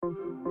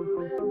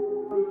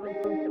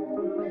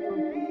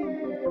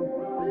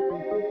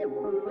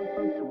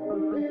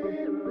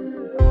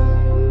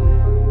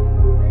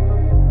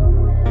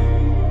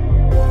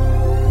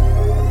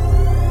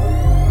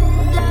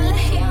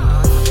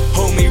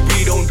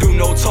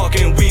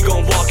talking, we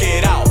gon' walk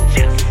it out.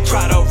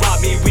 Try to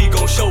rob me, we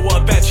gon' show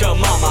up at your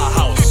mama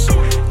house.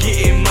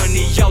 Getting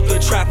money out the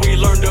trap, we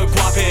learn to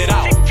guap it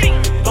out.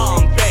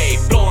 Bombay,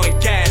 blowing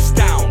gas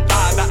down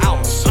by the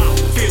ounce.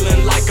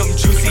 Feeling like I'm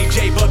Juicy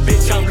J, but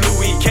bitch I'm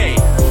Louis K.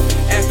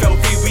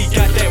 FLV, we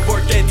got that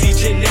work that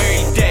each and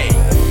every day.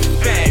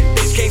 Bad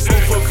bitch can't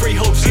smoke for free,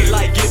 hope she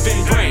like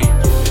giving brain.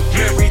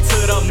 Married to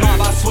the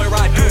mob, I swear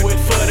I do it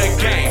for the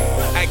game.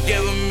 I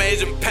give them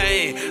major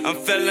pain, I'm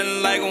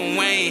feeling like I'm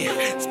Wayne.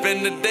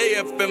 Spend the day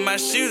up in my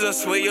shoes, I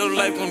swear your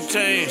life gon'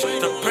 change.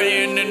 Start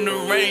praying in the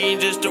rain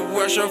just to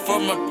worship for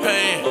my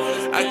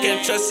pain. I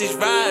can't trust these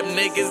vibe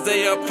niggas,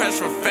 they oppressed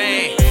for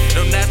fame.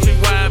 Don't ask me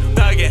why I'm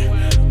thugging,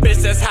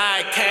 bitch that's how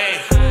I came.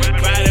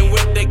 Riding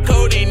with the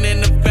codeine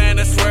in the van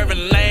and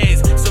swerving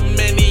lanes. So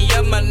many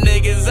of my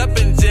niggas up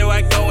in jail,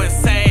 I go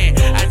insane.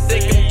 I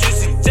think I'm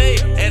Juicy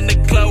J in the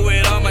club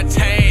with all my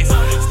chains.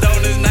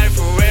 Stone is night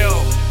for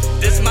real,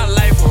 this my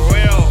life for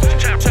real.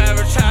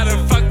 Try to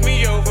fuck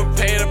me over,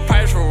 pay the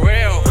price for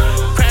real.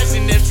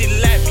 Crashing if she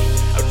let me,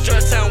 I'm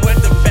Georgetown with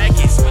the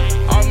Beckies.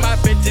 All my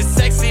bitches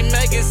sexy,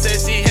 Megan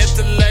said she hit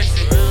the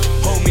Lexi.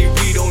 Homie,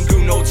 we don't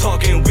do no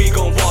talking, we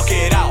gon' walk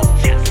it out.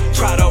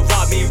 Try to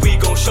rob me, we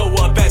gon' show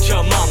up at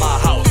your mama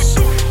house.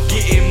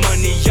 Getting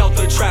money out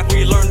the trap,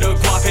 we learn to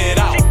guap it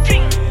out.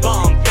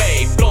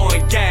 Bombay,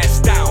 blowing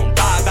gas down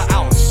by the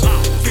ounce.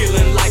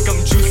 Feeling like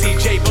I'm Juicy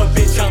J, but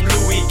bitch I'm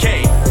Louis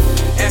K.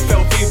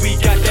 FLV, we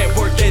got that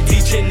work that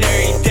each and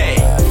every day.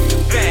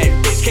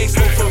 Bad bitch can't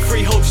smoke for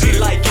free, hope she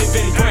like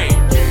giving brain.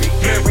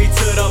 Married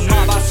to the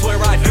mob, I swear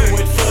I do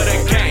it for the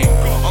game.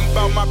 I'm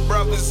about my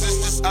brothers, it's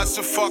just us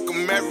and fuck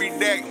them every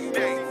day.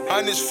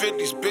 Hundreds,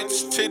 50s,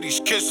 bitches,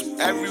 titties, kiss them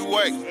every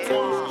way.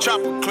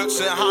 Chopper clips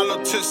and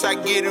hollow tips, I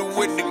get it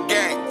with the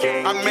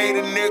gang. I made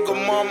a nigga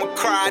mama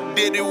cry, I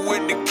did it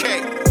with the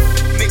K.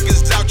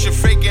 Niggas out here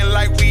faking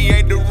like we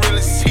ain't the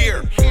realest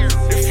here.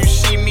 If you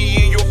see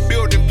me in your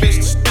building, bitch,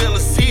 the still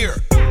is here.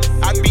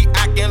 I be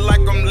acting like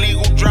I'm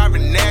legal,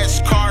 driving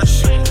NASCAR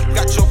shit.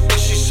 Got your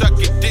bitch, she suck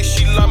your dick,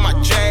 she love my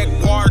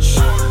Jaguar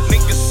shit.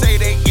 Niggas say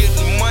they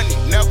getting money,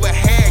 never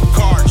had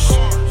cars.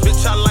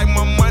 Bitch, I like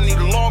my money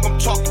long, I'm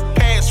talking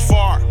past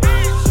far.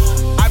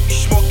 I be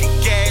smoking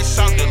gas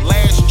out the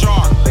last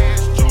jar.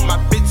 My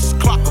bitch is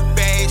clock a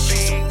bad,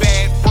 she's a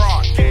bad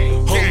broad.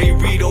 Homie,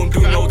 we don't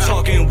do no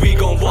talking, we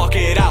gon' walk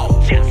it out.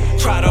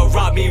 Try to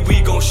rob me,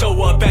 we gon'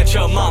 show up at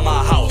your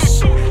mama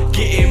house.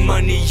 Getting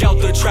money out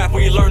the trap,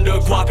 we learn to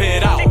guap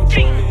it out.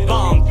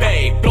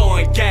 Bombay,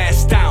 blowing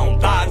gas down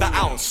by the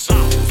ounce.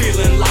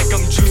 Feeling like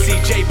I'm Juicy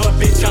J, but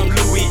bitch I'm